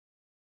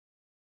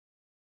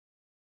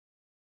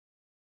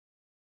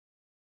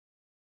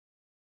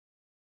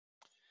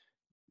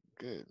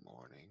Good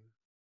morning.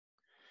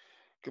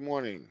 Good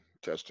morning,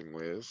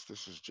 TestingWhiz.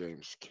 This is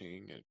James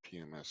King at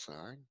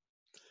PMSI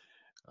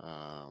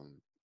um,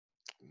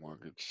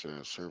 Mortgage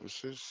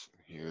Services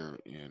here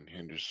in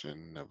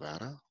Henderson,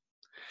 Nevada.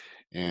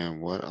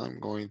 And what I'm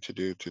going to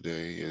do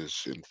today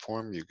is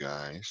inform you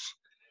guys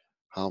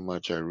how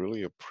much I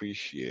really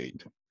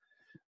appreciate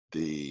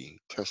the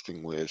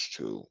TestingWhiz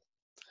tool.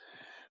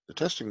 The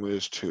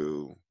TestingWhiz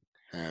tool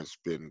has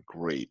been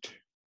great.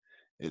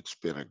 It's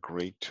been a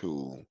great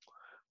tool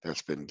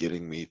that's been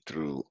getting me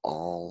through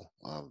all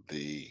of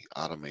the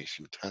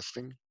automation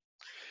testing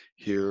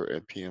here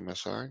at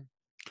PMSI.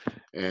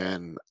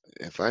 And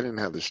if I didn't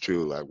have this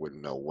tool, I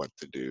wouldn't know what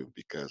to do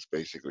because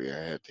basically I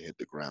had to hit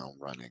the ground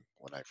running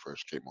when I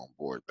first came on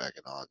board back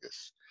in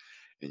August.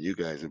 And you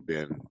guys have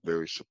been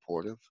very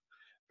supportive,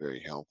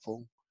 very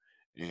helpful,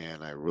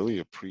 and I really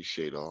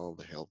appreciate all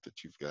the help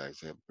that you guys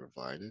have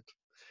provided.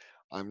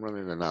 I'm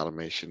running an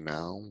automation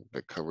now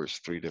that covers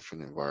three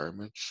different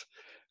environments.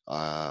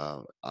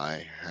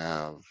 I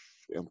have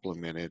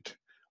implemented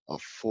a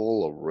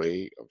full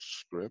array of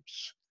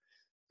scripts,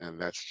 and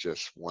that's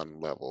just one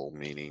level,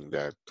 meaning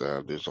that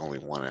there's only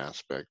one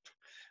aspect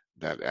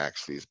that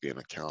actually is being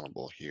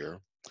accountable here.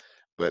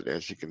 But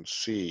as you can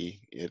see,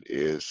 it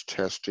is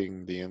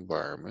testing the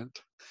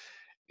environment,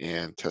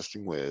 and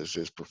TestingWhiz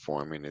is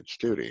performing its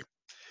duty.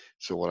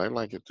 So what I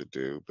like it to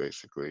do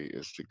basically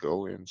is to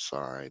go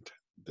inside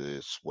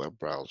this web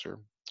browser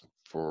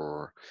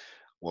for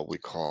what we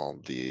call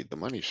the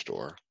money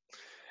store.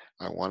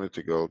 I wanted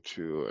to go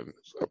to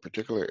a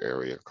particular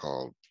area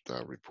called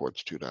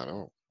Reports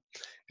 2.0.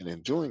 And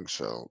in doing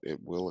so, it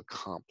will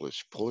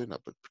accomplish pulling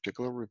up a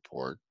particular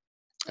report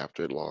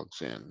after it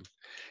logs in,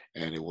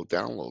 and it will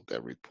download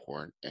that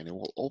report and it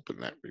will open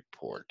that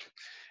report.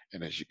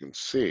 And as you can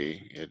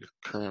see, it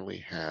currently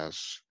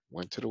has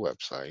went to the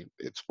website.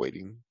 It's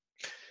waiting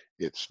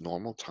its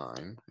normal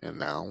time, and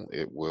now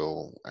it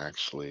will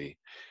actually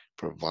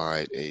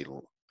provide a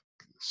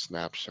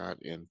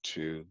snapshot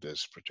into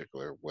this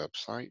particular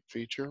website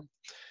feature.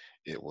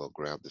 It will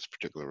grab this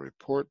particular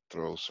report,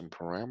 throw some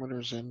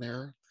parameters in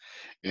there,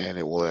 and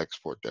it will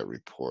export that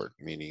report,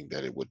 meaning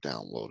that it would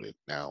download it.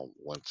 Now,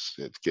 once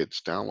it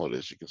gets downloaded,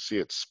 as you can see,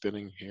 it's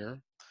spinning here.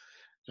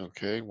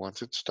 Okay,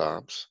 once it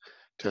stops,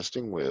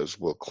 TestingWhiz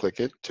will click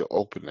it to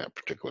open that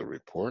particular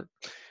report,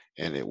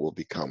 and it will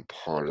become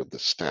part of the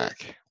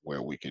stack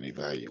where we can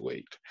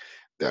evaluate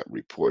that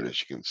report,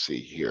 as you can see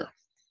here.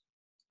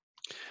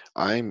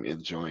 I'm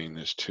enjoying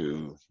this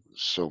too,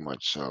 so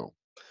much so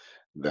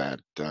that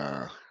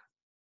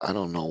I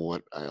don't know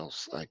what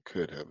else I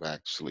could have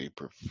actually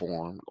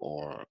performed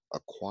or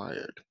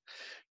acquired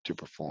to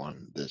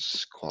perform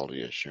this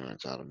quality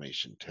assurance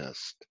automation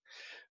test.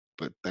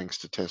 But thanks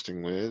to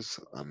TestingWhiz,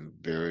 I'm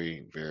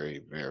very,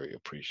 very, very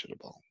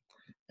appreciable.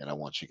 And I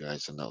want you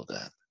guys to know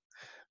that.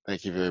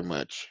 Thank you very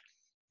much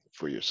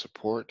for your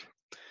support,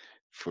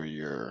 for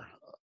your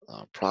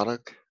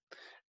product,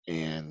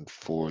 and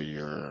for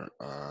your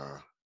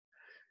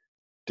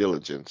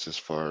diligence as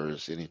far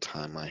as any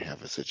time I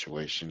have a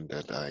situation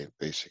that I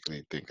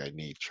basically think I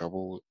need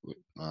trouble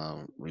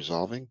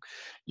resolving.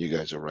 You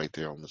guys are right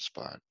there on the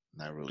spot.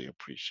 And I really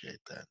appreciate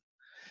that.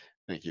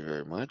 Thank you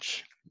very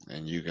much.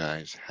 And you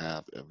guys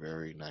have a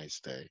very nice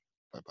day.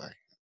 Bye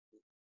bye.